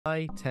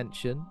Haute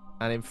Tension,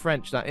 and in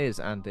French that is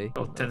Andy.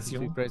 Haute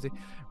Tension. Crazy.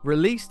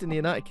 Released in the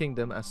United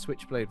Kingdom as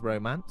Switchblade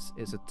Romance,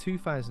 it's a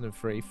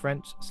 2003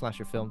 French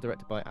slasher film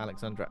directed by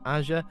Alexandre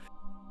Aja.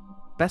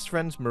 Best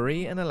friends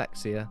Marie and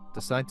Alexia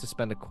decide to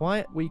spend a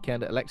quiet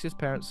weekend at Alexia's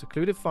parents'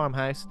 secluded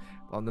farmhouse.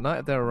 On the night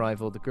of their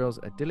arrival, the girls'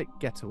 idyllic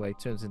getaway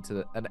turns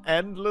into an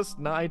endless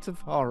night of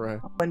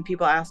horror. When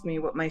people ask me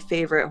what my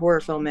favorite horror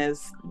film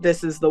is,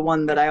 this is the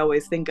one that I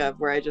always think of,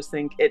 where I just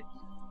think it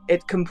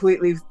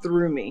completely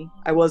threw me.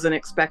 I wasn't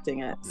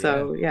expecting it.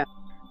 So yeah,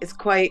 it's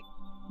quite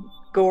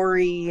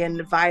gory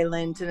and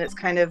violent, and it's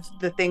kind of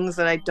the things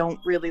that I don't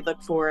really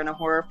look for in a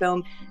horror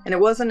film. And it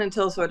wasn't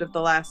until sort of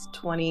the last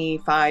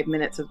 25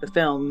 minutes of the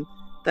film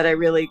that I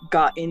really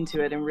got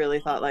into it and really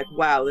thought like,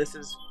 wow, this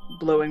is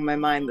blowing my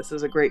mind. This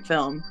is a great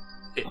film.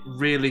 It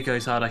really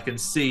goes hard. I can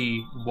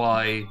see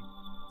why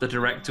the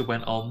director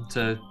went on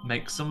to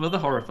make some of the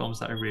horror films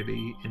that I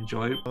really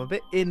enjoy. I'm a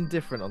bit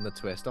indifferent on the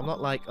twist. I'm not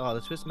like, oh,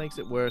 the twist makes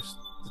it worse.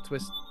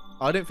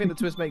 I don't think the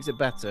twist makes it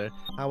better.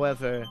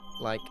 However,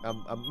 like,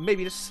 I'm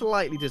maybe just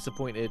slightly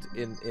disappointed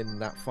in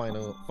that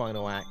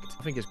final act.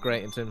 I think it's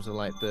great in terms of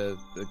like the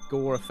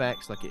gore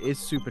effects. Like, it is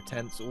super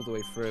tense all the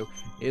way through.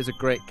 It is a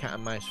great cat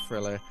and mouse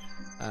thriller,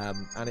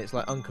 and it's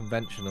like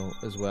unconventional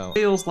as well. It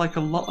feels like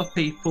a lot of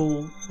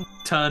people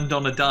turned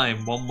on a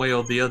dime one way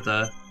or the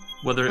other,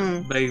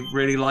 whether they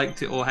really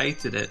liked it or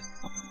hated it.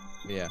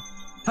 Yeah.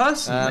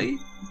 Personally,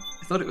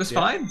 I thought it was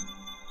fine.